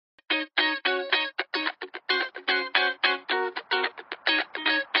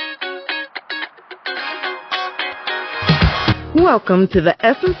Welcome to the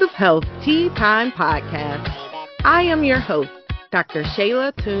Essence of Health Tea Time Podcast. I am your host, Dr.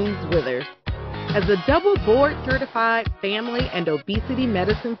 Shayla Toombs Withers. As a double board certified family and obesity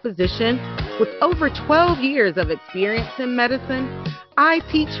medicine physician with over 12 years of experience in medicine, I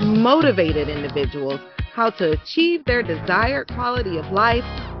teach motivated individuals how to achieve their desired quality of life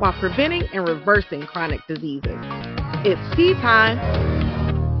while preventing and reversing chronic diseases. It's tea time.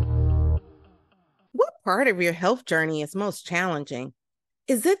 What part of your health journey is most challenging?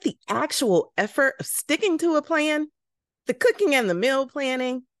 Is it the actual effort of sticking to a plan? The cooking and the meal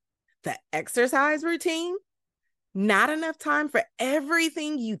planning? The exercise routine? Not enough time for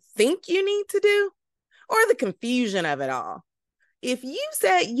everything you think you need to do? Or the confusion of it all? If you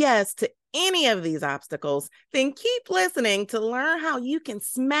said yes to any of these obstacles, then keep listening to learn how you can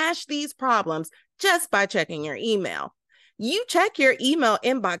smash these problems just by checking your email. You check your email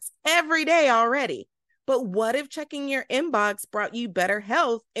inbox every day already. But what if checking your inbox brought you better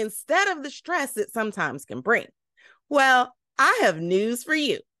health instead of the stress it sometimes can bring? Well, I have news for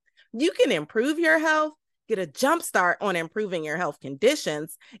you. You can improve your health, get a jump start on improving your health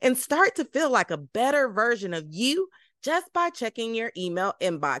conditions, and start to feel like a better version of you just by checking your email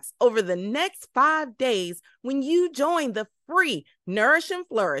inbox over the next 5 days when you join the free Nourish and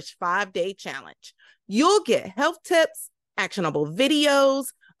Flourish 5-day challenge. You'll get health tips, actionable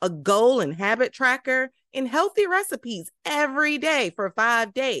videos, a goal and habit tracker, and healthy recipes every day for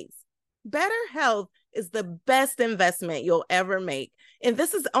 5 days. Better health is the best investment you'll ever make, and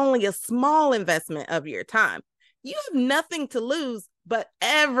this is only a small investment of your time. You have nothing to lose, but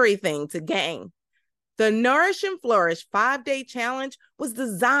everything to gain. The Nourish and Flourish 5-day challenge was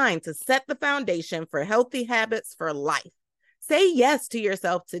designed to set the foundation for healthy habits for life. Say yes to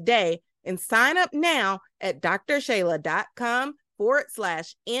yourself today and sign up now at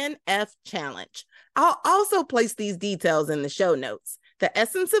drshayla.com/NF challenge. I'll also place these details in the show notes. The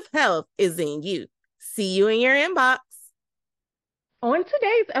essence of health is in you. See you in your inbox. On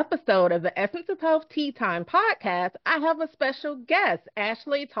today's episode of the Essence of Health Tea Time podcast, I have a special guest,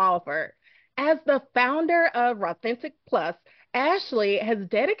 Ashley Talford. As the founder of Authentic Plus, Ashley has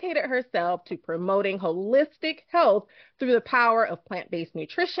dedicated herself to promoting holistic health through the power of plant-based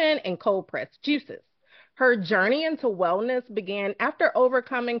nutrition and cold-pressed juices. Her journey into wellness began after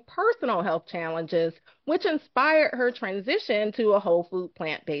overcoming personal health challenges, which inspired her transition to a whole food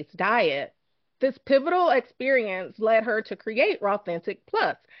plant-based diet. This pivotal experience led her to create Authentic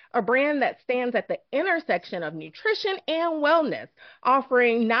Plus, a brand that stands at the intersection of nutrition and wellness,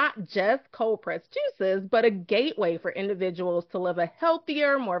 offering not just cold-pressed juices, but a gateway for individuals to live a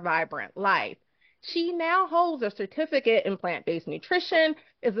healthier, more vibrant life. She now holds a certificate in plant-based nutrition,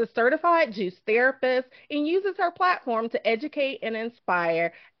 is a certified juice therapist, and uses her platform to educate and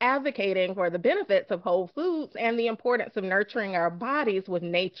inspire, advocating for the benefits of whole foods and the importance of nurturing our bodies with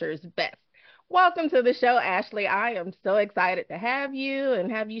nature's best. Welcome to the show, Ashley. I am so excited to have you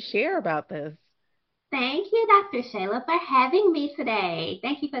and have you share about this. Thank you, Dr. Shayla, for having me today.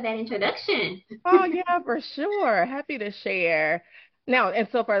 Thank you for that introduction. Oh, yeah, for sure. Happy to share. Now, and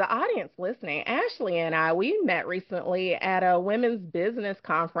so for the audience listening, Ashley and we met recently at a women's business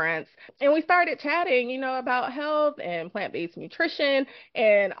conference, and we started chatting, about health and plant-based nutrition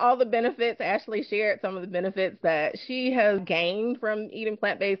and all the benefits. Ashley shared some of the benefits that she has gained from eating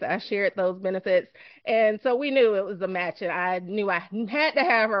plant-based. I shared those benefits. And so we knew it was a match, and I knew I had to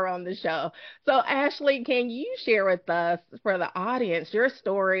have her on the show. So Ashley, can you share with us, for the audience, your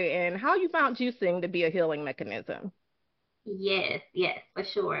story and how you found juicing to be a healing mechanism? Yes, for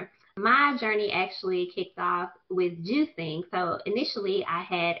sure. My journey actually kicked off with juicing. So initially I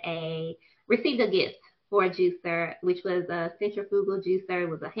had received a gift for a juicer, which was a centrifugal juicer. It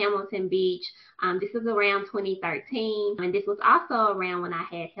was a Hamilton Beach. This was around 2013. And this was also around when I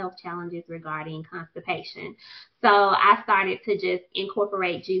had health challenges regarding constipation. So I started to just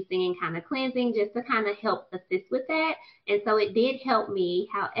incorporate juicing and kind of cleansing just to kind of help assist with that. And so it did help me.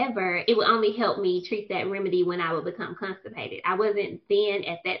 However, it would only help me treat that remedy when I would become constipated. I wasn't then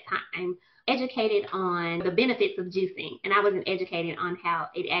at that time educated on the benefits of juicing, and I wasn't educated on how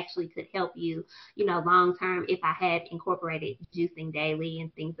it actually could help you, long term if I had incorporated juicing daily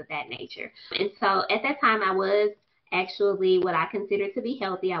and things of that nature. And so at that time I was actually what I considered to be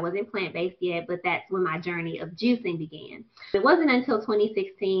healthy. I wasn't plant-based yet, but that's when my journey of juicing began. It wasn't until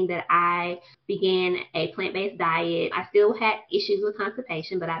 2016 that I began a plant-based diet. I still had issues with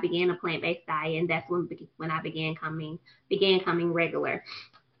constipation, but I began a plant-based diet, and that's when I began coming regular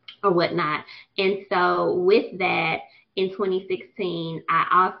or whatnot. And so with that, in 2016, I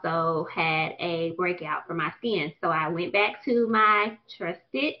also had a breakout for my skin. So I went back to my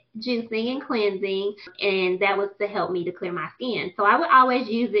trusted juicing and cleansing, and that was to help me to clear my skin. So I would always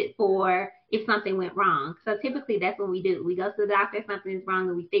use it for if something went wrong. So typically that's what we do. We go to the doctor, if something is wrong,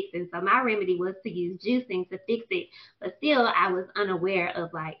 and we fix it. So my remedy was to use juicing to fix it, but still I was unaware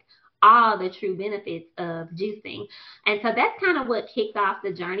of like all the true benefits of juicing. And so that's kind of what kicked off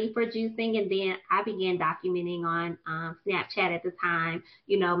the journey for juicing. And then I began documenting on Snapchat at the time,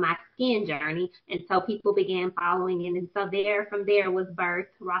 my skin journey. And so people began following it. And so from there was birthed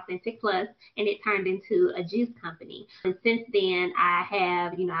Raw Authentic Plus, and it turned into a juice company. And since then,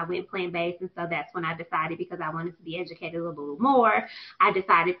 I went plant based. And so that's when I decided, because I wanted to be educated a little more, I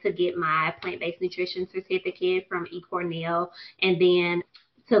decided to get my plant based nutrition certificate from eCornell. And then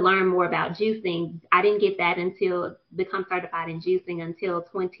to learn more about juicing. I didn't get that until become certified in juicing until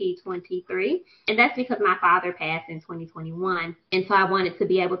 2023. And that's because my father passed in 2021. And so I wanted to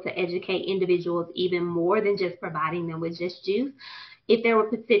be able to educate individuals even more than just providing them with just juice. If there were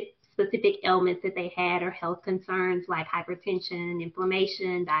specific ailments that they had or health concerns like hypertension,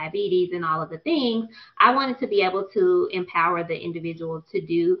 inflammation, diabetes, and all of the things, I wanted to be able to empower the individual to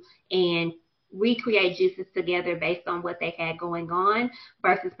do and recreate juices together based on what they had going on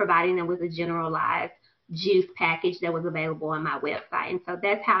versus providing them with a generalized juice package that was available on my website. And so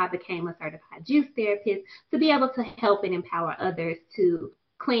that's how I became a certified juice therapist, to be able to help and empower others to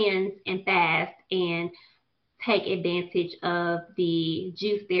cleanse and fast and take advantage of the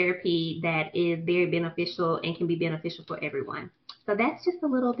juice therapy that is very beneficial and can be beneficial for everyone. So that's just a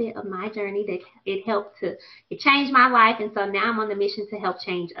little bit of my journey that it changed my life. And so now I'm on the mission to help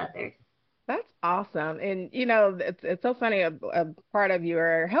change others. That's awesome. And it's so funny. A part of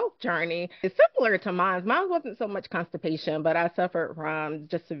your health journey is similar to mine. Mine wasn't so much constipation, but I suffered from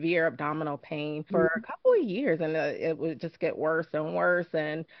just severe abdominal pain for a couple of years, and it would just get worse and worse.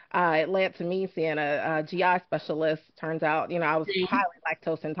 And it led to me seeing a GI specialist. Turns out, I was highly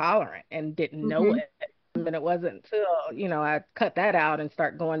lactose intolerant and didn't know Mm-hmm. it. And it wasn't until, I cut that out and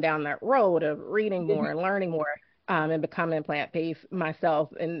start going down that road of reading more and learning more, and becoming plant-based myself.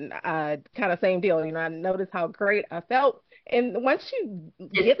 And kind of same deal, I noticed how great I felt. And once you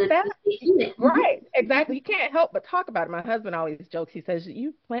get that, right, exactly, you can't help but talk about it. My husband always jokes. He says,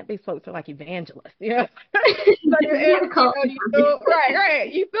 "You plant-based folks are like evangelists." So you feel right,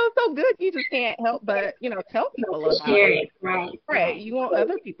 right. You feel so good, you just can't help but tell people about Share it. it, right, Right. You want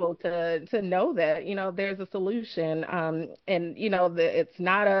other people to know that, there's a solution. And that it's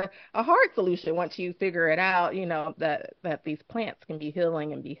not a hard solution once you figure it out, that these plants can be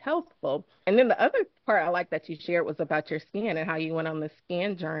healing and be healthful. And then the other part I like that you shared was about your skin and how you went on the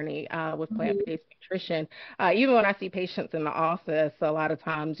skin journey with Mm-hmm. plant-based nutrition. Even when I see patients in the office, a lot of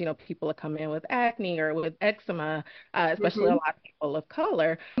times, people will come in with acne or with eczema, especially a Mm-hmm. lot of people of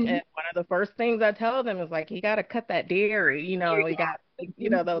color. And one of the first things I tell them is like, you got to cut that dairy, and we got,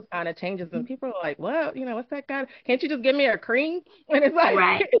 those kind of changes. And people are like, well, what's that kind of, can't you just give me a cream? And it's like,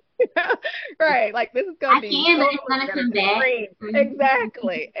 Right. right, like this is going to I be can, so but it's much gonna better come than a back. cream.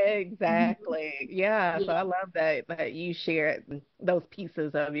 Exactly, exactly. Yeah. So Yeah. I love that you shared those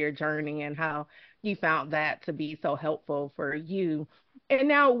pieces of your journey and how you found that to be so helpful for you. And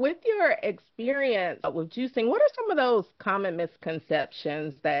now, with your experience with juicing, what are some of those common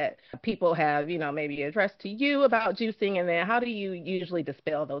misconceptions that people have, maybe addressed to you about juicing? And then how do you usually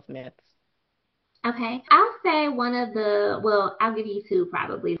dispel those myths? Okay. I'll say I'll give you two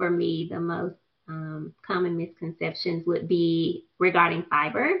probably. For me, the most common misconceptions would be regarding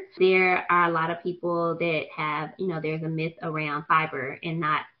fiber. There are a lot of people that there's a myth around fiber and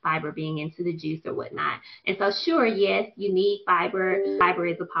not fiber being into the juice or whatnot. And so, sure, yes, you need fiber. Fiber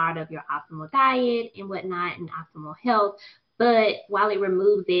is a part of your optimal diet and whatnot and optimal health. But while it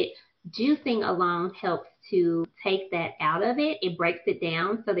removes it, juicing alone helps to take that out of it. It breaks it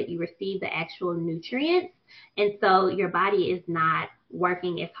down so that you receive the actual nutrients. And so your body is not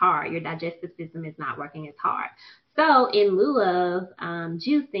working as hard. Your digestive system is not working as hard. So in lieu of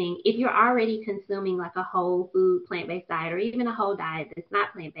juicing, if you're already consuming like a whole food plant-based diet or even a whole diet that's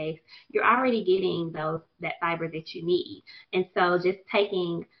not plant-based, you're already getting that fiber that you need. And so just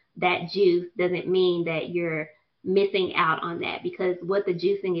taking that juice doesn't mean that you're missing out on that, because what the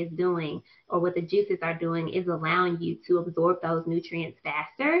juicing is doing or what the juices are doing is allowing you to absorb those nutrients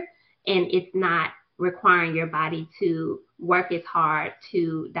faster, and it's not requiring your body to work as hard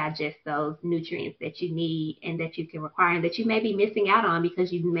to digest those nutrients that you need and that you can require and that you may be missing out on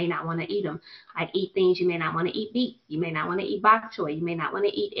because you may not want to eat them. Like eat things you may not want to eat: beets, you may not want to eat bok choy, you may not want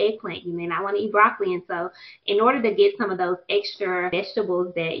to eat eggplant, you may not want to eat broccoli. And so in order to get some of those extra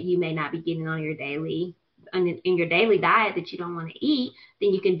vegetables that you may not be getting on your daily in your daily diet that you don't want to eat,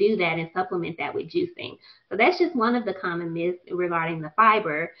 then you can do that and supplement that with juicing. So that's just one of the common myths regarding the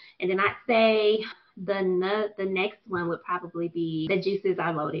fiber. And then I'd say the next one would probably be that juices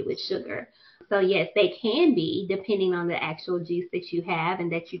are loaded with sugar. So yes, they can be, depending on the actual juice that you have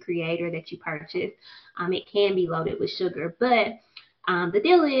and that you create or that you purchase. It can be loaded with sugar, but the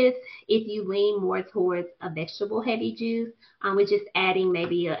deal is, if you lean more towards a vegetable heavy juice, with just adding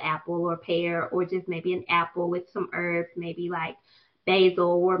maybe an apple or pear, or just maybe an apple with some herbs, maybe like basil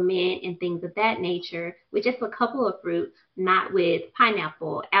or mint and things of that nature, with just a couple of fruit, not with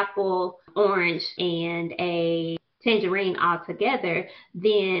pineapple, apple, orange, and a tangerine all together,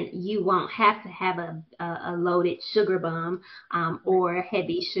 then you won't have to have a loaded sugar bomb, or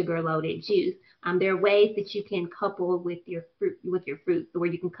heavy sugar loaded juice. There are ways that you can couple with your fruit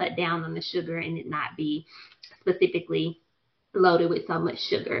where you can cut down on the sugar and it not be specifically loaded with so much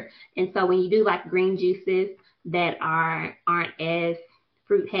sugar. And so when you do like green juices that aren't as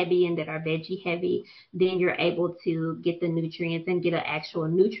fruit heavy and that are veggie heavy, then you're able to get the nutrients and get an actual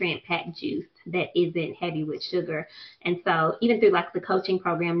nutrient packed juice that isn't heavy with sugar. And so even through like the coaching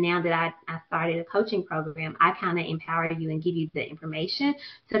program, now that I started a coaching program, I kind of empower you and give you the information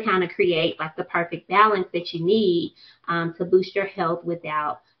to kind of create like the perfect balance that you need, to boost your health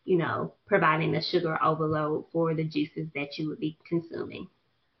without, providing the sugar overload for the juices that you would be consuming.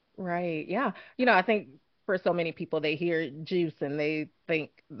 Right. Yeah. I think for so many people, they hear juice and they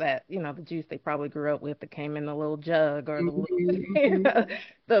think that, the juice they probably grew up with that came in the little jug or the little, Mm-hmm.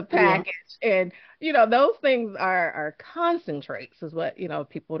 the Yeah. package. And, those things are concentrates is what,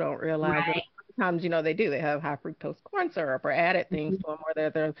 people don't realize. And Right. sometimes, they do. They have high fructose corn syrup or added things to them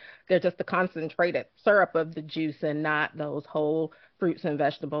where they're just the concentrated syrup of the juice and not those whole fruits and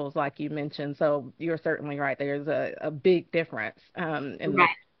vegetables like you mentioned. So you're certainly right. There's a big difference in the Right.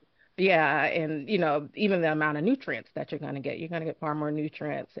 yeah, and even the amount of nutrients that you're going to get far more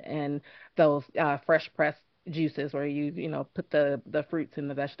nutrients in those fresh pressed juices where you put the fruits and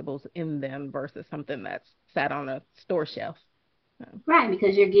the vegetables in them versus something that's sat on a store shelf. So, Right,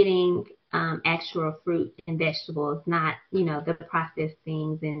 because you're getting actual fruit and vegetables, not, the processed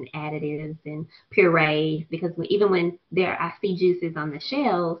things and additives and purees. Because even when I see juices on the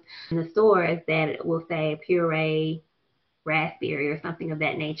shelves in the stores that will say puree raspberry or something of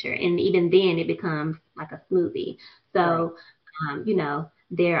that nature. And even then it becomes like a smoothie. right. So,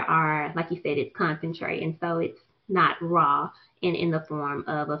 there are, like you said, it's concentrate. And so it's not raw in the form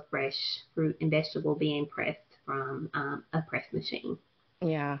of a fresh fruit and vegetable being pressed from a press machine.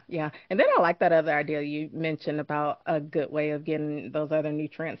 Yeah, yeah. And then I like that other idea you mentioned about a good way of getting those other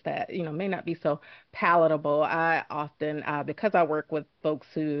nutrients that, may not be so palatable. I often, because I work with folks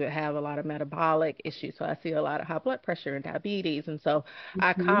who have a lot of metabolic issues, so I see a lot of high blood pressure and diabetes. And so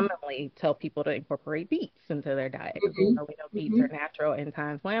I Hmm. commonly tell people to incorporate beets into their diet because Hmm. we know beets Hmm. are natural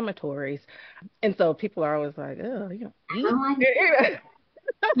anti-inflammatories. And so people are always like, oh, I beets. don't like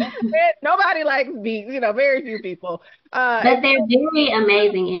Nobody likes beets, very few people. But And they're very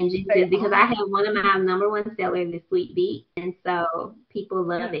amazing in they juices because I are. have one of my number one sellers is sweet beet, and so people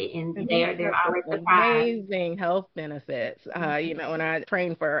love Yeah. it, and And beets they're have some always surprised. amazing health benefits. When I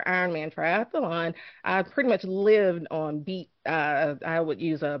trained for Ironman triathlon, I pretty much lived on beet. I would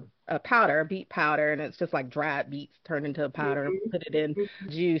use a powder, a beet powder, and it's just like dried beets turned into a powder and Hmm. put it in Hmm.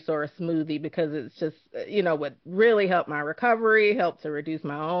 juice or a smoothie because it's just, what really helped my recovery, helped to reduce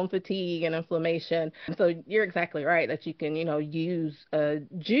my own fatigue and inflammation. So you're exactly right that you can, use a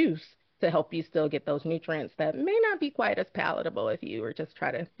juice to help you still get those nutrients that may not be quite as palatable if you were just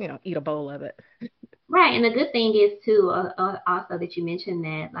try to, eat a bowl of it. Right, and the good thing is too, also that you mentioned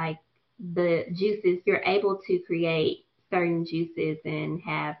that like the juices, you're able to create certain juices and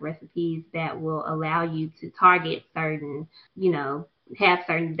have recipes that will allow you to target certain, you know, have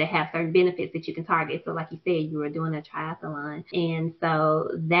certain benefits that you can target. So like you said, you were doing a triathlon, and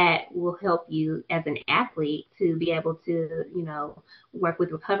so that will help you as an athlete to be able to, work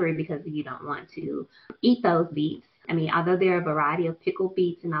with recovery because you don't want to eat those beets. I mean, although there are a variety of pickled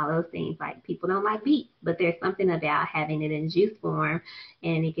beets and all those things, like people don't like beets, but there's something about having it in juice form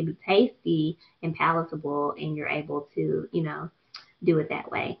and it can be tasty and palatable and you're able to, do it that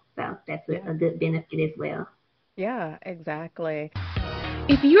way. So that's Yeah. a good benefit as well. Yeah, exactly.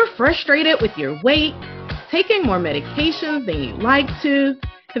 If you're frustrated with your weight, taking more medications than you'd like to,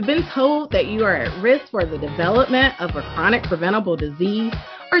 have been told that you are at risk for the development of a chronic preventable disease,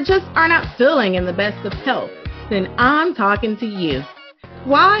 or just are not feeling in the best of health, then I'm talking to you.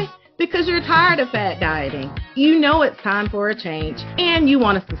 Why? Because you're tired of fat dieting. You know it's time for a change, and you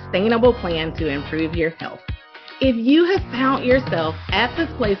want a sustainable plan to improve your health. If you have found yourself at this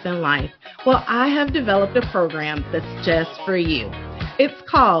place in life, well, I have developed a program that's just for you. It's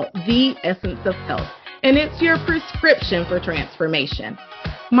called The Essence of Health, and it's your prescription for transformation.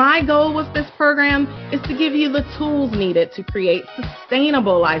 My goal with this program is to give you the tools needed to create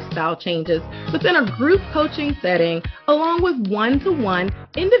sustainable lifestyle changes within a group coaching setting, along with one-to-one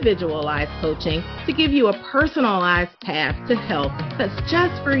individualized coaching to give you a personalized path to health that's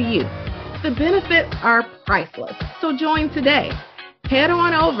just for you. The benefits are priceless, so join today. Head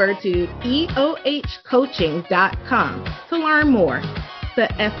on over to eohcoaching.com to learn more.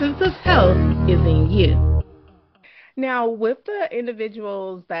 The essence of health is in you. Now, with the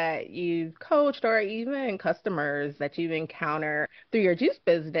individuals that you've coached or even customers that you've encountered through your juice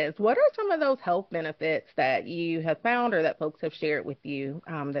business, what are some of those health benefits that you have found or that folks have shared with you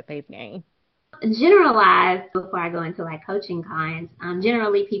that they've gained? Generalized before I go into like coaching clients,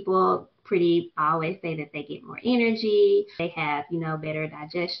 generally people pretty always say that they get more energy, they have, better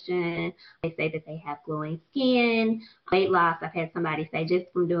digestion, they say that they have glowing skin, weight loss. I've had somebody say just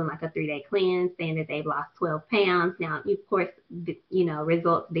from doing like a 3-day cleanse, saying that they've lost 12 pounds. Now, of course,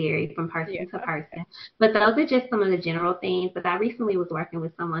 results vary from person to person, but those are just some of the general things. But I recently was working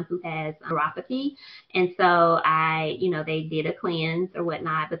with someone who has neuropathy, and so they did a cleanse or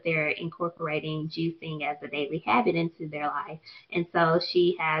whatnot, but they're incorporating juicing as a daily habit into their life. And so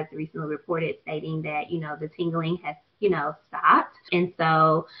she has recently reported stating that, the tingling has, stopped. And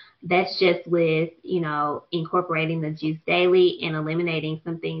so that's just with, incorporating the juice daily and eliminating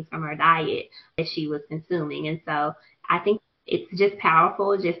some things from her diet that she was consuming. And so I think it's just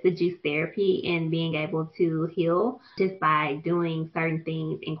powerful, just the juice therapy and being able to heal just by doing certain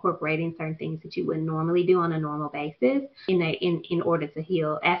things, incorporating certain things that you wouldn't normally do on a normal basis in order to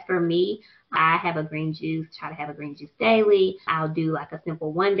heal. As for me, I have a green juice, try to have a green juice daily. I'll do like a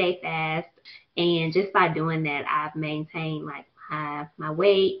simple 1-day fast. And just by doing that, I've maintained like my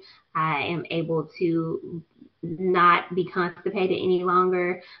weight. I am able to not be constipated any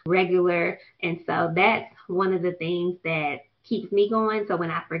longer, regular. And so that's one of the things that keeps me going. So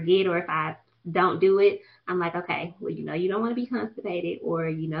when I forget or if I don't do it, I'm like, okay, well, you don't want to be constipated, or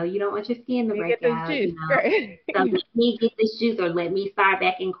you don't want your skin to break out. Right. So let me get this juice, or let me start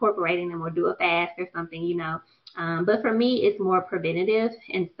back incorporating them, or do a fast or something. But for me, it's more preventative,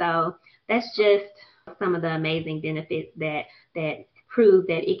 and so that's just some of the amazing benefits that prove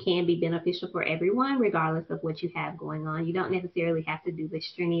that it can be beneficial for everyone, regardless of what you have going on. You don't necessarily have to do the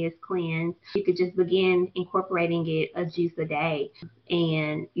strenuous cleanse. You could just begin incorporating a juice a day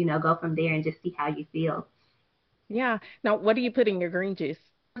and, go from there and just see how you feel. Yeah. Now, what do you put in your green juice?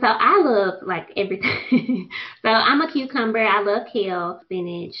 So I love like everything. So I'm a cucumber. I love kale,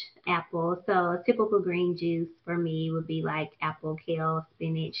 spinach, apple. So a typical green juice for me would be like apple, kale,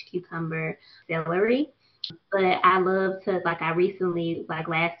 spinach, cucumber, celery. But I love to, like, I recently, like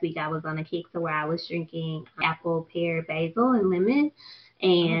last week, I was on a kick to where I was drinking apple, pear, basil, and lemon.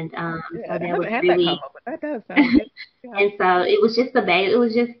 And so that was really, that combo, but that does sound good. Yeah. and so it was just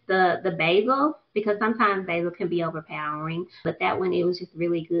the basil, because sometimes basil can be overpowering, but that one, it was just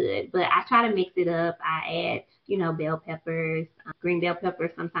really good. But I try to mix it up. I add, bell peppers, green bell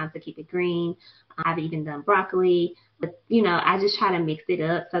peppers sometimes to keep it green. I've even done broccoli, but, I just try to mix it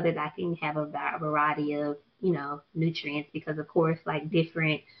up so that I can have a variety of, nutrients, because of course, like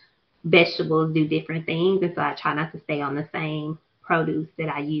different vegetables do different things. And so I try not to stay on the same produce that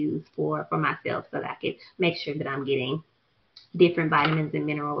I use for myself, so that I can make sure that I'm getting different vitamins and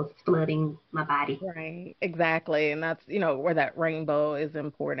minerals flooding my body. Right, exactly. And that's, where that rainbow is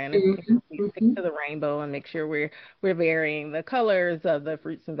important. Mm-hmm. We stick to the rainbow and make sure we're varying the colors of the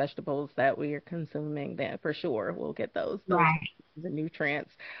fruits and vegetables that we are consuming, then for sure we'll get those Right. the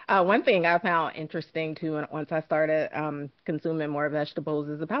nutrients. One thing I found interesting too, and once I started consuming more vegetables,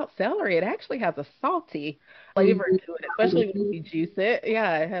 is about celery. It actually has a salty flavor Mm-hmm. to it, especially when you juice it.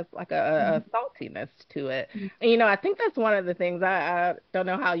 Yeah, it has like a saltiness to it. And, I think that's one of the things, I don't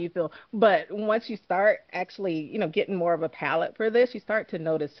know how you feel, but once you start actually, getting more of a palate for this, you start to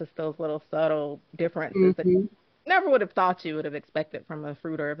notice just those little subtle differences that Mm-hmm. you never would have thought you would have expected from a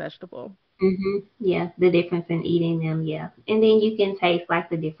fruit or a vegetable. Mm-hmm. Yeah, the difference in eating them, yeah. And then you can taste like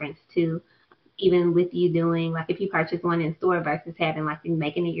the difference too, even with you doing, like if you purchase one in store versus having like you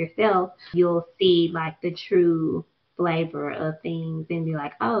making it yourself, you'll see like the true flavor of things and be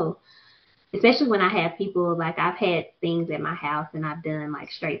like, oh, especially when I have people, like I've had things at my house and I've done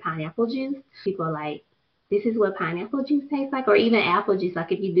like straight pineapple juice. People are like, this is what pineapple juice tastes like, or even apple juice.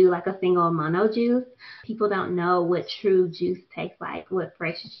 Like if you do like a single mono juice, people don't know what true juice tastes like, what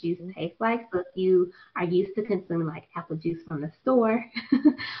fresh juice tastes like. So if you are used to consuming like apple juice from the store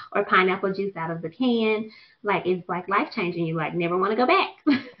or pineapple juice out of the can, like it's like life changing. You like never want to go back.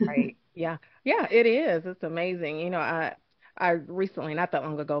 Right. Yeah. Yeah, it is. It's amazing. I recently, not that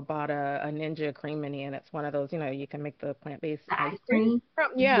long ago, bought a Ninja Creamery, and it's one of those, you can make the plant-based The ice ice cream cream.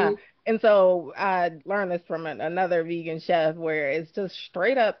 from. Yeah. Hmm. And so I learned this from another vegan chef where it's just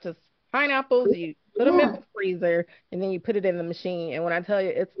straight up just pineapples. You put them in Yeah. the freezer and then you put it in the machine. And when I tell you,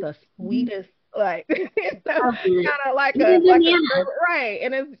 it's the sweetest, like it's so So good. kind of like a Even sherbet, banana. right?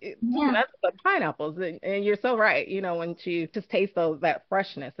 And it's just Yeah. nothing but pineapples, and you're so right. When you just taste that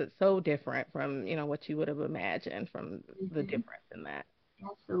freshness, it's so different from what you would have imagined from the Hmm. difference in that.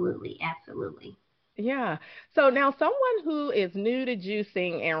 Absolutely. Absolutely. Yeah. So now, someone who is new to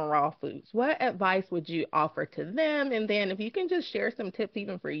juicing and raw foods, what advice would you offer to them? And then, if you can just share some tips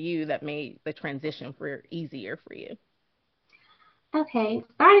even for you that made the transition for easier for you. Okay,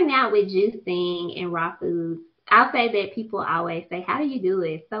 starting out with juicing and raw foods, I'll say that people always say, "How do you do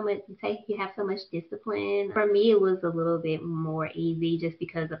it? So much you have so much discipline." For me, it was a little bit more easy just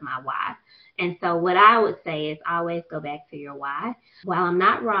because of my why. And so, what I would say is always go back to your why. While I'm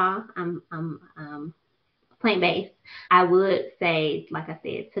not raw, I'm plant-based, I would say, like I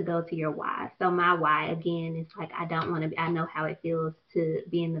said, to go to your why. So my why again is like I don't want to be, I know how it feels to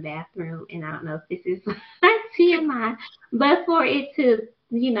be in the bathroom, and I don't know if this is TMI, but for it to,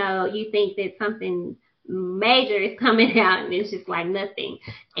 you think that something major is coming out and it's just like nothing,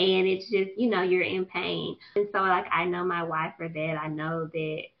 and it's just, you're in pain. And so like I know my why for that. I know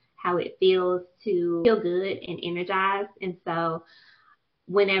that how it feels to feel good and energized. And so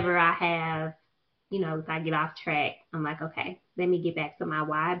whenever I have, if I get off track, I'm like, okay, let me get back to my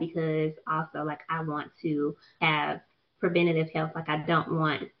why, because also like I want to have preventative health. Like I don't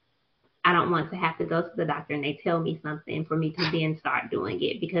want to have to go to the doctor and they tell me something for me to then start doing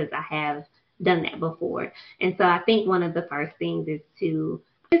it, because I have done that before. And so I think one of the first things is to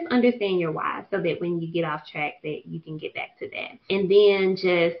just understand your why, so that when you get off track that you can get back to that. And then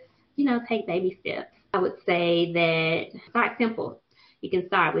just, take baby steps. I would say that start simple. You can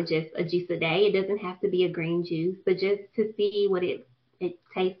start with just a juice a day. It doesn't have to be a green juice, but just to see what it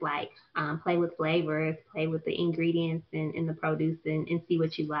tastes like. Play with flavors, play with the ingredients and the produce, and see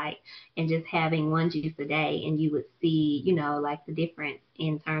what you like. And just having one juice a day, and you would see, like the difference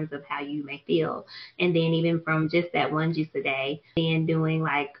in terms of how you may feel. And then even from just that one juice a day, then doing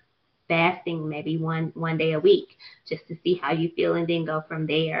like fasting maybe one day a week, just to see how you feel, and then go from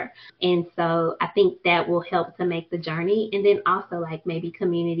there. And so I think that will help to make the journey. And then also like maybe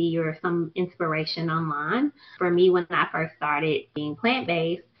community or some inspiration online. For me, when I first started being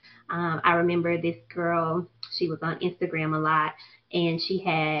plant-based, I remember this girl, she was on Instagram a lot, and she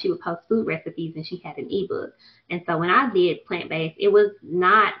would post food recipes, and she had an ebook. And so when I did plant-based, it was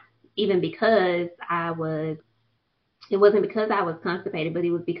not even because it wasn't because I was constipated, but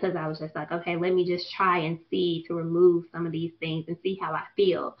it was because I was just like, okay, let me just try and see to remove some of these things and see how I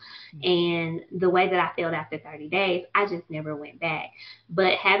feel. And the way that I felt after 30 days, I just never went back.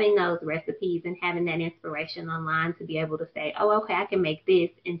 But having those recipes and having that inspiration online to be able to say, oh, okay, I can make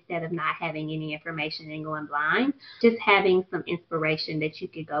this, instead of not having any information and going blind, just having some inspiration that you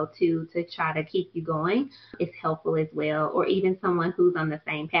could go to try to keep you going is helpful as well. Or even someone who's on the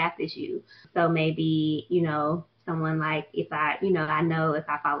same path as you. So maybe, someone like, if I know if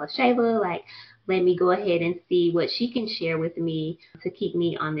I follow Shayla, like, let me go ahead and see what she can share with me to keep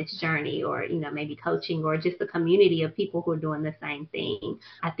me on this journey, or, maybe coaching, or just a community of people who are doing the same thing,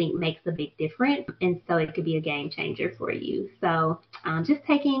 I think makes a big difference. And so it could be a game changer for you. So just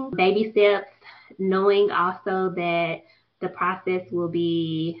taking baby steps, knowing also that the process will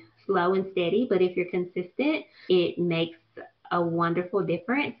be slow and steady, but if you're consistent, it makes a wonderful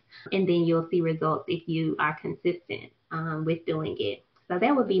difference. And then you'll see results if you are consistent with doing it. So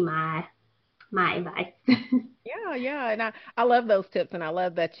that would be my advice. Yeah, yeah, and I love those tips, and I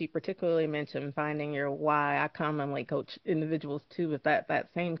love that you particularly mentioned finding your why. I commonly coach individuals too with that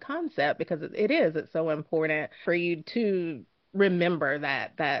same concept, because it's so important for you to remember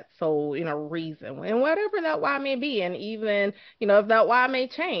that sole reason, and whatever that why may be, and even if that why may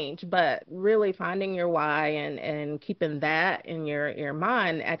change, but really finding your why and keeping that in your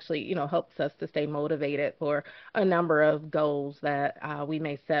mind actually helps us to stay motivated for a number of goals that we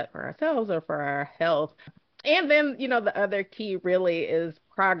may set for ourselves or for our health. And then, the other key really is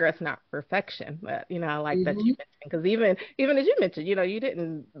progress, not perfection. But, I like that you mentioned, because even as you mentioned, you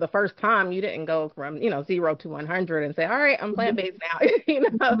didn't, the first time you didn't go from, 0 to 100 and say, all right, I'm plant-based now.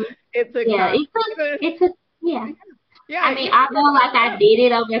 It took Yeah, time. it took, yeah. Yeah. I mean, I feel like I did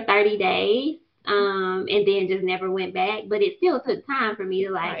it over 30 days, and then just never went back, but it still took time for me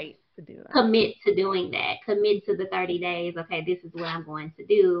to Right, to do that. commit to doing that, commit to the 30 days. Okay, this is what I'm going to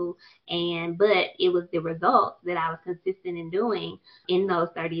do. But it was the results that I was consistent in doing in those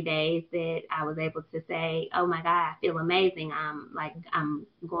 30 days that I was able to say, oh my God, I feel amazing. I'm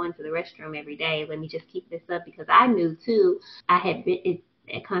going to the restroom every day. Let me just keep this up, because I knew too, I had been,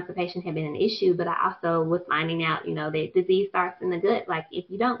 constipation had been an issue, but I also was finding out, that disease starts in the gut. Like, if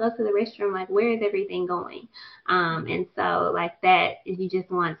you don't go to the restroom, like, where is everything going? And so, like, that, you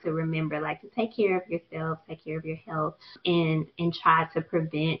just want to remember, like, to take care of yourself, take care of your health, and try to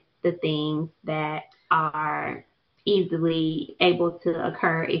prevent the things that are easily able to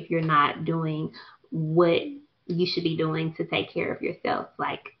occur if you're not doing what you should be doing to take care of yourself,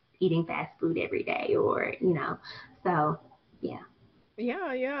 like eating fast food every day, or, so yeah.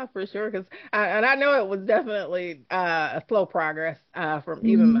 Yeah, for sure. Because and I know it was definitely a slow progress from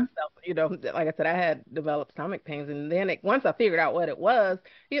even myself. Like I said, I had developed stomach pains, and then once I figured out what it was,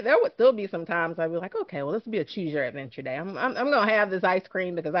 there would still be some times I'd be like, okay, well, this will be a choose your adventure day. I'm gonna have this ice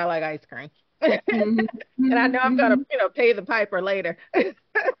cream because I like ice cream, and I know I'm gonna pay the piper later. And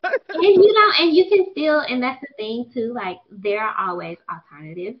you can still, and that's the thing too, like, there are always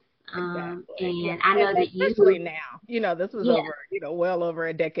alternatives. Exactly. Yeah. And I know that Especially now, this was yeah, over, well over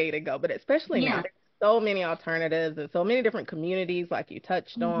a decade ago, but especially now, yeah, there's so many alternatives and so many different communities, like you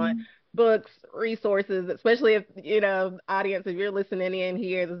touched on, books, resources, especially if, audience, if you're listening in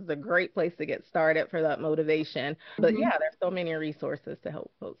here, this is a great place to get started for that motivation. But yeah, there's so many resources to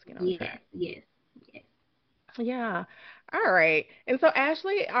help folks get on track. yes. Yeah. All right. And so,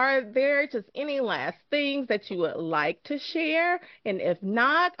 Ashley, are there just any last things that you would like to share? And if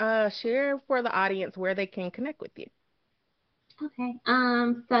not, share for the audience where they can connect with you. Okay.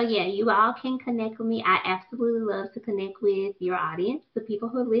 So yeah, you all can connect with me. I absolutely love to connect with your audience, the people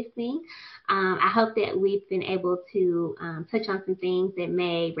who are listening. I hope that we've been able to touch on some things that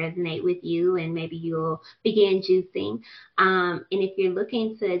may resonate with you, and maybe you'll begin juicing. And if you're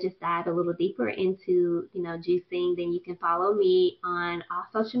looking to just dive a little deeper into, juicing, then you can follow me on all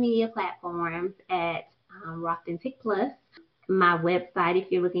social media platforms at Authentic Plus. My website,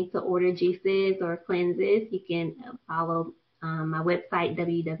 if you're looking to order juices or cleanses, you can follow my website,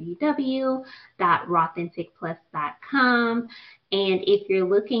 www.rauthenticplus.com. And if you're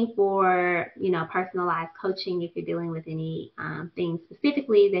looking for, personalized coaching, if you're dealing with any things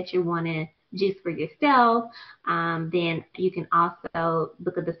specifically that you want to juice for yourself, then you can also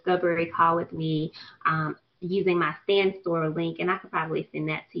book a discovery call with me using my Stand Store link, and I could probably send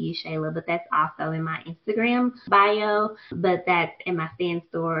that to you, Shayla, but that's also in my Instagram bio, but that's in my Stand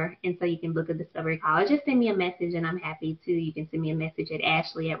Store, and so you can book a discovery call or just send me a message, and I'm happy to. You can send me a message at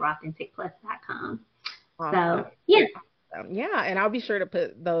ashley@rauthenticplus.com. Awesome. So, yeah. Yeah, and I'll be sure to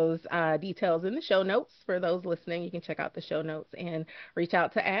put those details in the show notes for those listening. You can check out the show notes and reach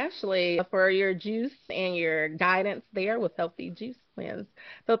out to Ashley for your juice and your guidance there with Healthy Juice Cleanse.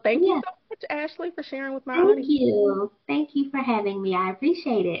 So thank you so much, Ashley, for sharing with my audience. Thank you. Thank you for having me. I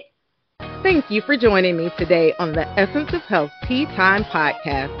appreciate it. Thank you for joining me today on the Essence of Health Tea Time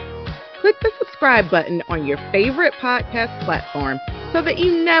podcast. Click the subscribe button on your favorite podcast platform so that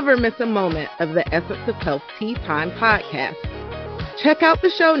you never miss a moment of the Essence of Health Tea Time podcast. Check out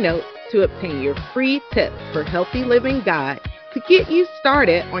the show notes to obtain your free tips for healthy living guide to get you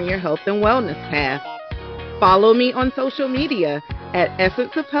started on your health and wellness path. Follow me on social media at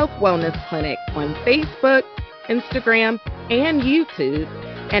Essence of Health Wellness Clinic on Facebook, Instagram, and YouTube,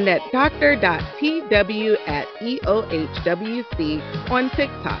 and at dr.tw@EOHWC on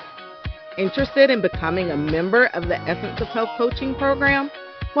TikTok. Interested in becoming a member of the Essence of Health coaching program?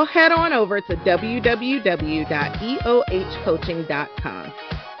 Well, head on over to www.eohcoaching.com.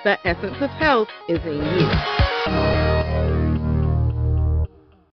 The essence of health is in you.